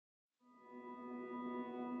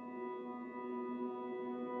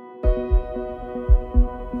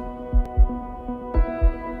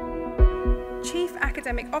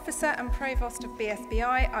Academic Officer and Provost of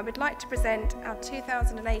BSBI, I would like to present our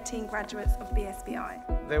 2018 graduates of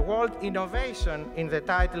BSBI. The word innovation in the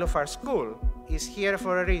title of our school is here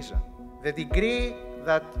for a reason. The degree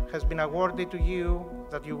that has been awarded to you,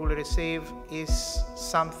 that you will receive, is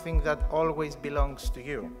something that always belongs to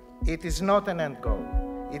you. It is not an end goal.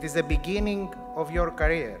 It is the beginning of your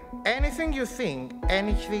career. Anything you think,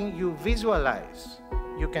 anything you visualize,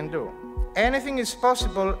 you can do. Anything is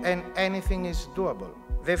possible and anything is doable.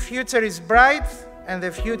 The future is bright and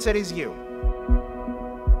the future is you.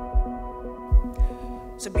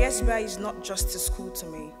 So BSBI is not just a school to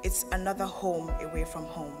me, it's another home away from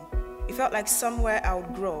home. It felt like somewhere I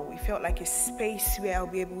would grow. It felt like a space where I'll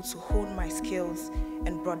be able to hone my skills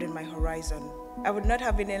and broaden my horizon. I would not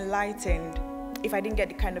have been enlightened if I didn't get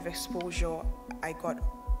the kind of exposure I got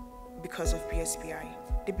because of BSBI.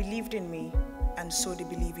 They believed in me, and so they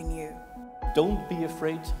believe in you. Don't be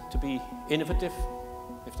afraid to be innovative.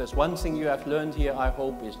 If there's one thing you have learned here, I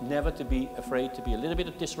hope, is never to be afraid to be a little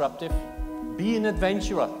bit disruptive. Be an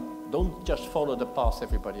adventurer. Don't just follow the path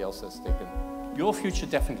everybody else has taken. Your future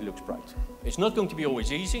definitely looks bright. It's not going to be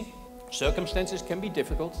always easy. Circumstances can be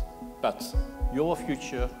difficult, but your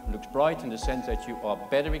future looks bright in the sense that you are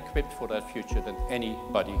better equipped for that future than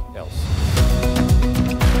anybody else.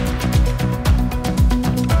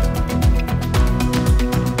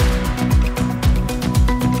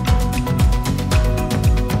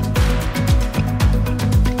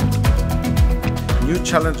 New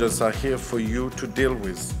challenges are here for you to deal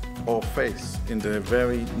with or face in the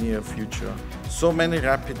very near future. So many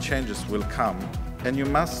rapid changes will come, and you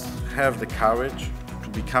must have the courage to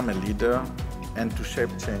become a leader and to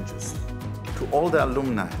shape changes. To all the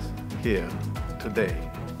alumni here today,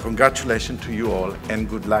 congratulations to you all and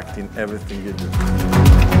good luck in everything you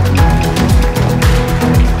do.